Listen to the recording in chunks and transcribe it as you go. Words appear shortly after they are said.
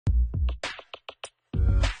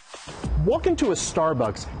Walk into a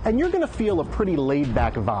Starbucks and you're going to feel a pretty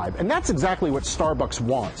laid-back vibe, and that's exactly what Starbucks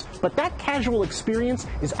wants. But that casual experience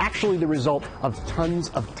is actually the result of tons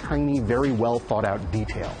of tiny, very well thought out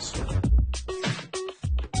details.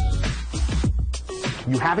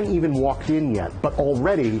 You haven't even walked in yet, but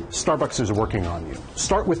already Starbucks is working on you.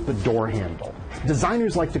 Start with the door handle.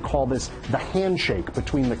 Designers like to call this the handshake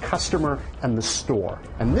between the customer and the store.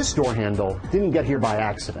 And this door handle didn't get here by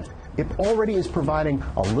accident. It already is providing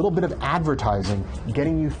a little bit of advertising,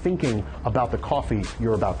 getting you thinking about the coffee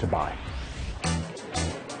you're about to buy.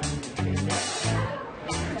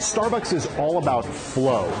 Starbucks is all about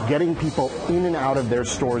flow, getting people in and out of their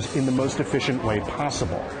stores in the most efficient way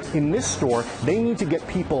possible. In this store, they need to get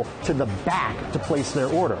people to the back to place their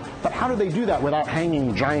order. But how do they do that without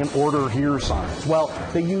hanging giant order here signs? Well,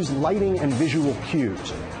 they use lighting and visual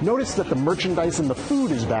cues. Notice that the merchandise and the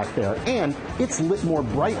food is back there, and it's lit more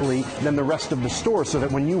brightly than the rest of the store so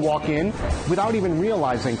that when you walk in, without even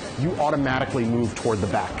realizing, you automatically move toward the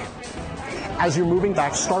back. As you're moving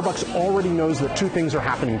back, Starbucks already knows that two things are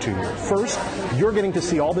happening to you. First, you're getting to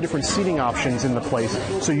see all the different seating options in the place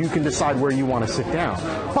so you can decide where you want to sit down.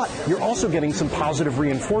 But you're also getting some positive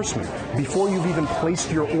reinforcement. Before you've even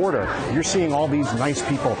placed your order, you're seeing all these nice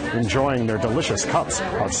people enjoying their delicious cups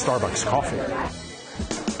of Starbucks coffee.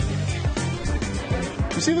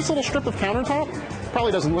 You see this little strip of countertop?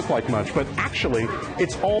 Probably doesn't look like much, but actually,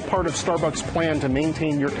 it's all part of Starbucks' plan to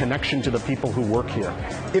maintain your connection to the people who work here.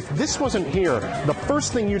 If this wasn't here, the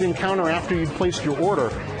first thing you'd encounter after you'd placed your order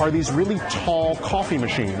are these really tall coffee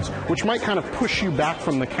machines, which might kind of push you back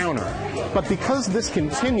from the counter. But because this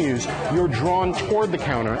continues, you're drawn toward the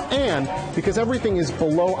counter, and because everything is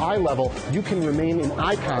below eye level, you can remain in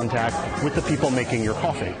eye contact with the people making your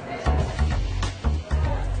coffee.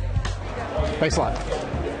 Thanks a lot.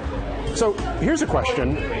 So here's a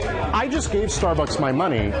question. I just gave Starbucks my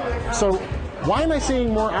money, so why am I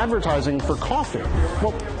seeing more advertising for coffee?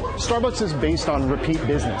 Well, Starbucks is based on repeat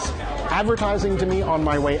business. Advertising to me on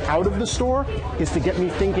my way out of the store is to get me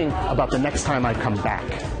thinking about the next time I come back.